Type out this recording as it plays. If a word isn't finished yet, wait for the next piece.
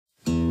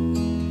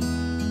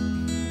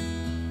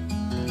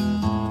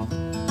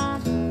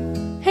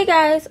Hey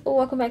guys,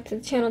 welcome back to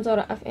the channel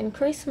Daughter of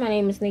Increase. My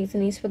name is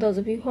Denise for those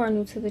of you who are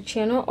new to the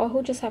channel or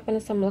who just happen to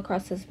stumble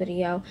across this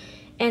video.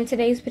 And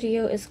today's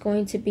video is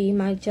going to be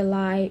my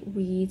July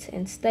reads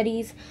and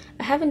studies.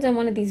 I haven't done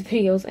one of these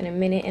videos in a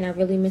minute and I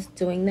really miss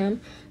doing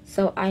them.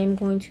 So I am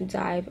going to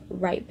dive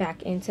right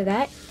back into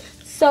that.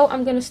 So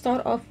I'm going to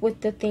start off with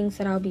the things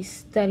that I'll be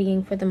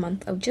studying for the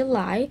month of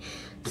July.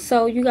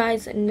 So you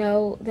guys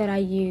know that I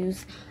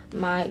use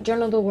my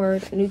Journal of the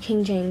Word, New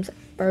King James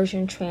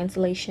Version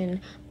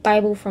translation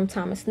Bible from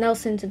Thomas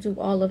Nelson to do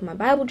all of my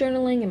Bible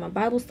journaling and my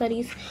Bible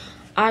studies.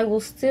 I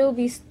will still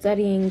be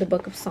studying the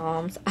book of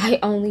Psalms. I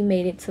only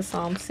made it to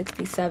Psalm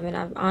 67.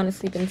 I've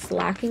honestly been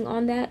slacking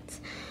on that.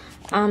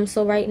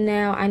 So right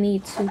now I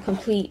need to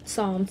complete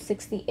Psalm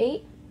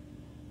 68.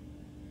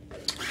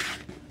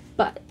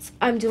 But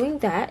I'm doing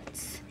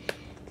that.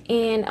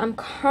 And I'm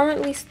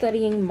currently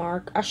studying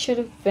Mark. I should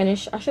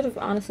have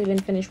honestly been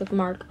finished with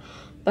Mark.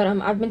 But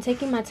I've been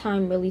taking my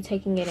time really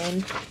taking it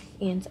in.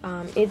 And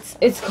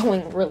it's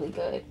going really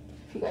good.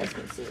 If you guys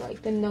can see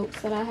like the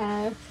notes that I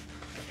have.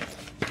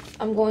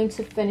 I'm going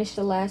to finish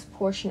the last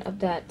portion of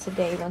that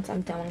today once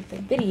I'm done with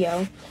the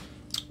video.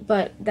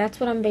 But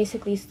that's what I'm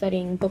basically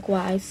studying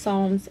book-wise,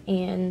 Psalms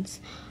and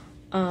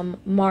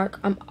Mark.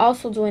 I'm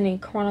also doing a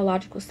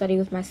chronological study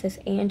with my sis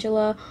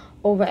Angela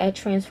over at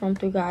Transform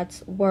Through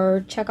God's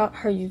Word. Check out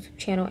her YouTube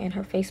channel and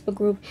her Facebook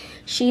group.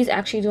 She's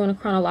actually doing a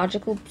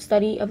chronological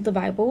study of the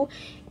Bible,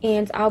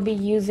 and I'll be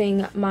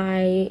using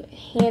my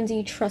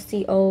handy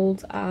trusty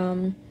old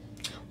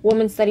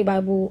Woman's Study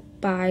Bible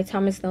by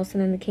Thomas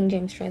Nelson in the King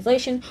James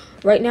translation.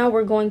 Right now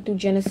we're going through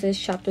Genesis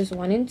chapters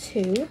 1 and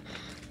 2.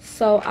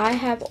 So I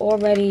have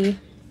already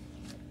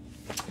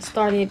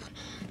started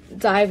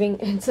diving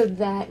into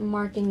that,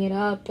 marking it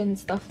up and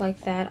stuff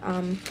like that.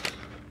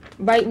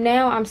 Right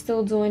now I'm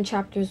still doing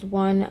chapters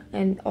 1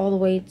 and all the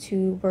way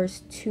to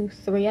verse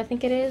 2-3, I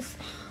think it is.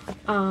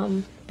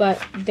 But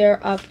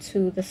they're up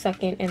to the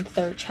second and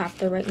third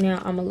chapter right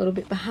now. I'm a little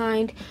bit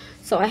behind,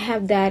 so I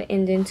have that.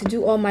 And then to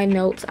do all my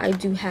notes, I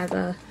do have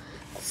a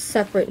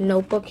separate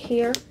notebook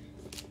here.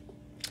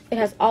 It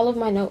has all of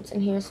my notes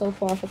in here so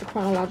far for the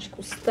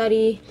chronological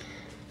study.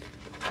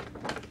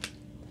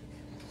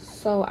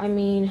 So I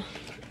mean,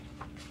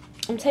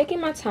 I'm taking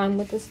my time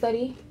with the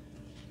study.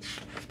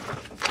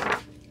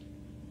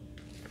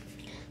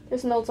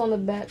 There's notes on the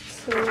back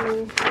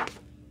too.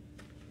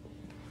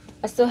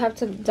 I still have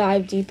to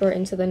dive deeper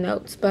into the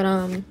notes, but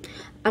I'm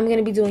going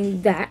to be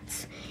doing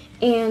that.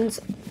 And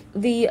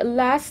the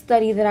last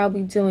study that I'll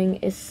be doing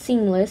is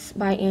Seamless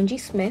by Angie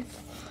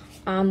Smith,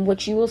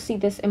 which you will see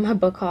this in my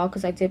book haul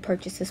because I did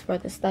purchase this for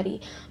the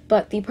study.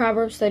 But the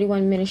Proverbs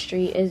 31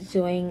 Ministry is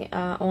doing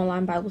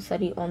online Bible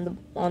study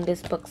on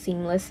this book,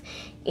 Seamless,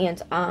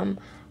 and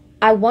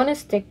I want to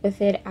stick with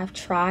it. I've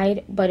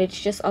tried, but it's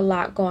just a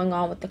lot going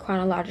on with the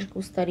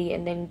chronological study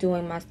and then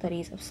doing my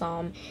studies of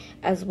Psalm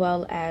as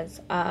well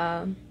as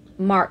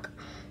Mark.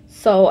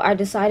 So I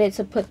decided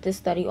to put this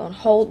study on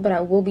hold, but I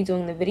will be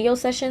doing the video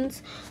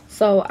sessions.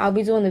 So I'll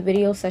be doing the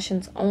video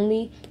sessions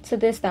only to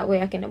this. That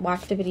way I can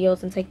watch the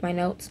videos and take my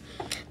notes.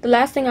 The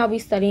last thing I'll be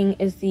studying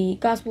is the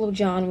Gospel of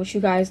John, which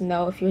you guys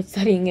know if you're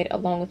studying it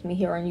along with me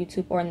here on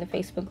YouTube or in the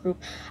Facebook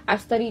group.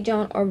 I've studied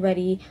John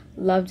already,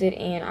 loved it,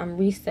 and I'm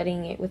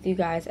restudying it with you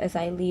guys as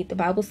I lead the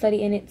Bible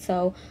study in it.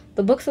 So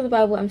the books of the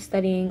Bible I'm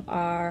studying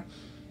are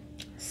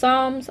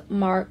Psalms,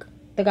 Mark,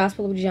 the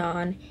Gospel of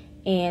John,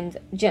 and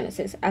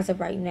Genesis as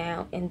of right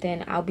now, and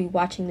then I'll be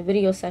watching the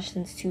video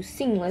sessions to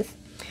Seamless.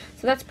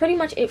 So that's pretty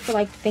much it for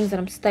like the things that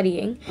I'm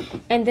studying.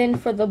 And then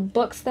for the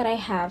books that I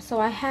have, so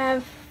I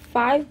have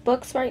 5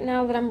 books right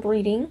now that I'm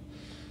reading,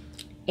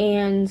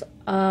 and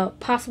a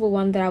possible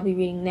one that I'll be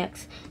reading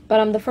next.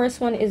 But the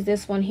first one is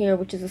this one here,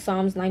 which is the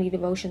Psalms 90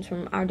 Devotions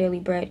from Our Daily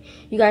Bread.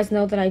 You guys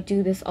know that I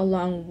do this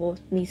along with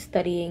me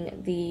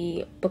studying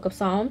the book of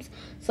Psalms.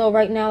 So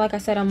right now, like I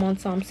said, I'm on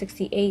Psalm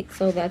 68,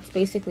 so that's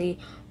basically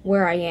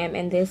where I am,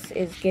 and this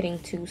is getting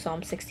to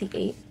Psalm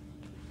 68.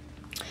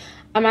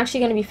 I'm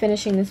actually going to be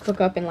finishing this book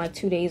up in like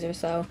 2 days or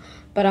so,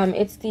 but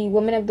it's the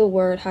Women of the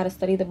Word, How to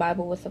Study the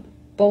Bible with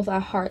Both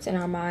Our Hearts and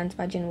Our Minds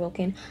by Jen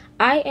Wilkin.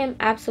 I am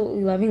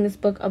absolutely loving this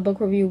book. A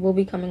book review will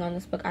be coming on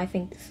this book. I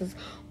think this is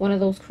one of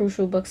those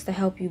crucial books to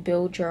help you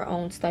build your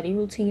own study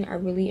routine. I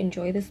really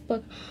enjoy this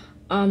book.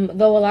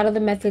 Though a lot of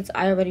the methods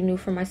I already knew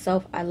for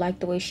myself, I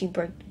like the way she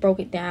broke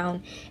it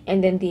down,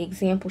 and then the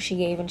example she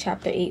gave in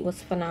chapter 8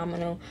 was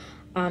phenomenal.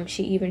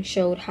 She even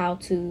showed how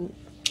to,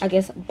 I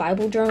guess,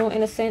 Bible journal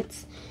in a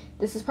sense.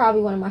 This is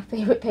probably one of my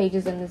favorite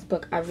pages in this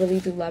book. I really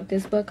do love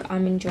this book.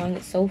 I'm enjoying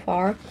it so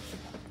far.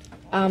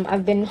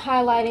 I've been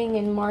highlighting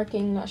and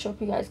marking. Not sure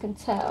if you guys can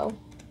tell.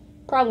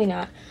 Probably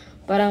not.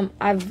 But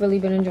I've really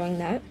been enjoying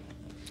that.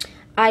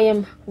 I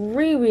am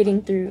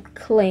rereading through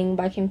Cling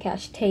by Kim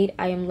Cash Tate.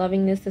 I am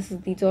loving this. This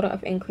is the Daughter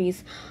of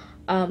Increase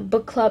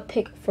book club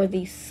pick for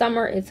the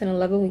summer. It's an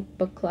 11-week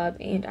book club,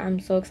 and I'm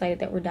so excited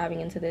that we're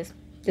diving into this.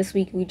 This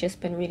week we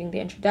just been reading the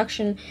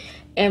introduction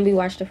and we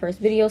watched the first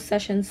video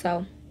session,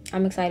 so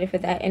I'm excited for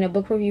that. And a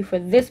book review for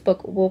this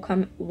book will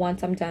come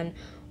once I'm done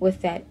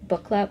with that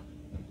book club.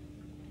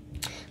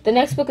 The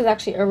next book is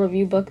actually a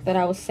review book that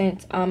I was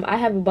sent. I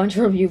have a bunch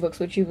of review books,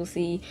 which you will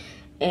see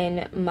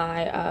in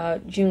my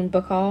June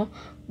book haul.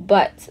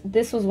 But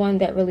this was one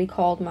that really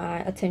called my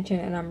attention,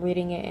 and I'm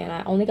reading it. And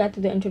I only got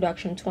through the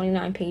introduction,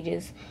 29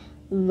 pages.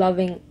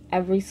 Loving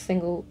every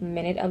single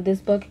minute of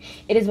this book.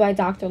 It is by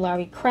Dr.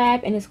 Larry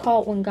Crabb, and it's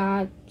called When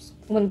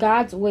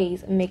God's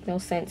Ways Make No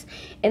Sense.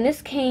 And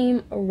this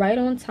came right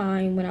on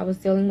time when I was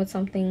dealing with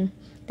something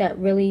that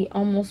really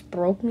almost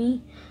broke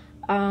me.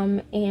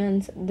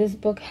 And this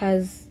book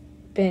has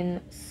been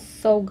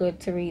so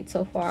good to read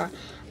so far.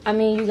 I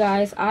mean, you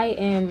guys, I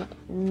am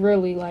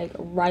really like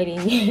writing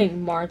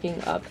and marking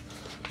up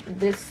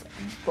this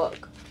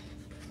book.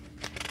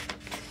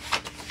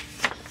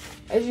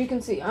 As you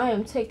can see, I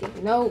am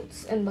taking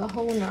notes and the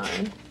whole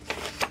nine.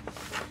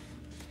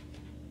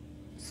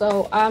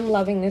 So I'm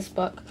loving this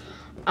book.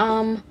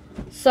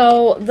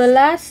 So the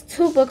last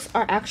two books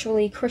are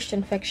actually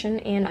Christian fiction,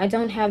 and I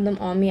don't have them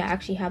on me. I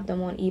actually have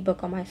them on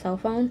ebook on my cell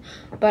phone.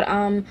 But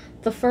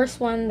the first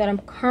one that I'm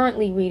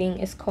currently reading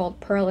is called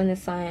Pearl in the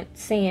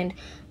Sand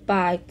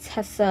by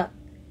Tessa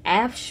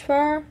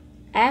Afshar,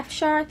 I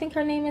think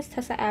her name is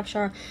Tessa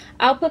Afshar.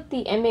 I'll put the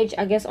image,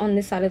 I guess, on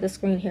this side of the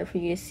screen here for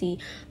you to see.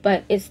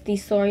 But it's the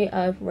story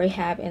of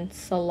Rahab and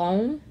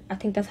Salome. I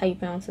think that's how you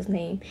pronounce his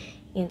name.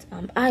 And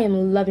I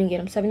am loving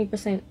it. I'm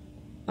 70%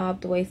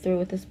 of the way through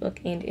with this book,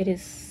 and it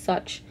is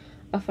such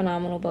a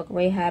phenomenal book.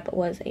 Rahab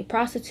was a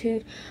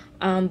prostitute,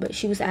 but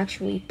she was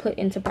actually put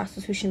into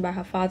prostitution by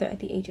her father at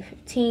the age of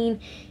 15.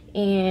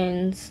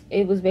 And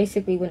it was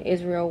basically when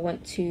Israel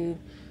went to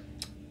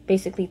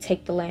basically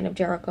take the land of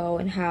Jericho,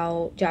 and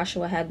how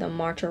Joshua had them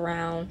march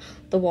around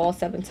the wall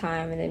 7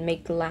 times and then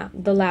make the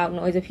loud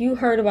noise. If you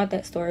heard about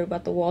that story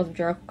about the walls of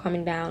Jericho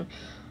coming down,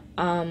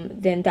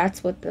 then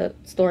that's what the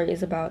story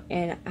is about.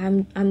 And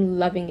I'm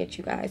loving it,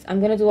 you guys. I'm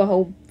gonna do a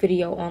whole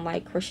video on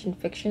like Christian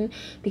fiction,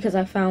 because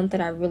I found that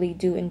I really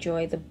do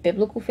enjoy the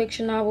biblical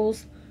fiction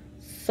novels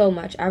so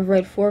much. I've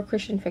read 4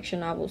 Christian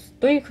fiction novels,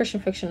 3 Christian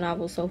fiction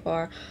novels so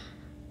far,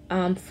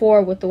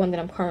 4 with the one that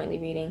I'm currently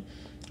reading.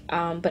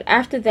 But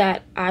after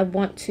that, I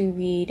want to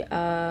read,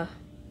 oh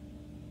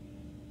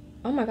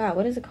my God,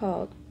 what is it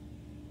called?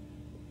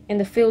 In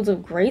the Fields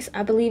of Grace,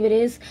 I believe it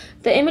is.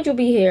 The image will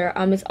be here.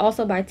 It's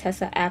also by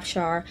Tessa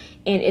Afshar,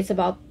 and it's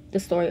about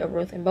the story of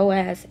Ruth and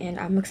Boaz, and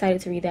I'm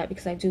excited to read that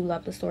because I do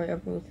love the story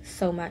of Ruth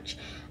so much.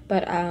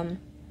 But,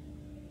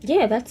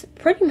 yeah, that's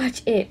pretty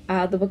much it.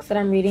 The books that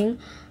I'm reading: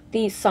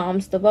 the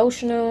Psalms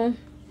devotional,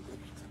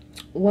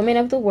 Women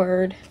of the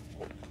Word,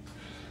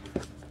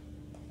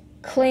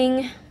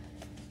 Cling,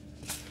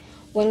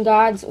 When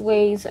God's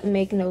Ways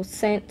Make No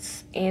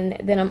Sense, and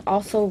then I'm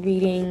also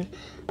reading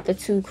the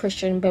 2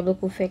 Christian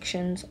biblical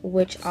fictions,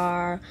 which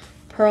are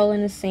Pearl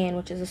in the Sand,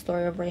 which is the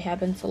story of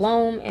Rahab and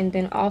Salome, and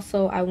then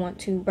also I want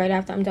to, right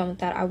after I'm done with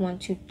that, I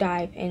want to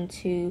dive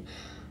into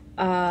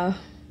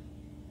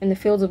In the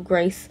Fields of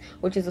Grace,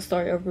 which is the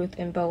story of Ruth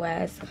and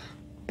Boaz,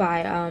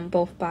 by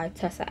both by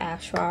Tessa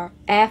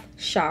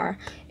Afshar,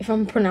 if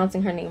I'm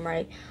pronouncing her name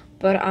right.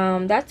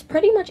 But that's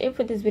pretty much it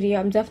for this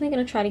video. I'm definitely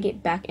going to try to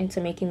get back into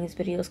making these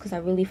videos, because I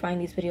really find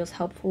these videos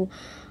helpful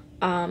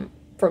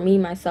for me,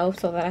 myself,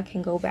 so that I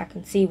can go back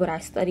and see what I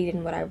studied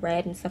and what I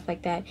read and stuff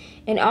like that.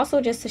 And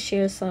also just to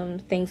share some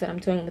things that I'm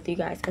doing with you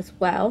guys as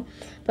well.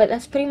 But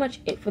that's pretty much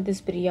it for this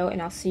video, and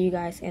I'll see you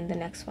guys in the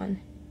next one.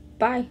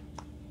 Bye!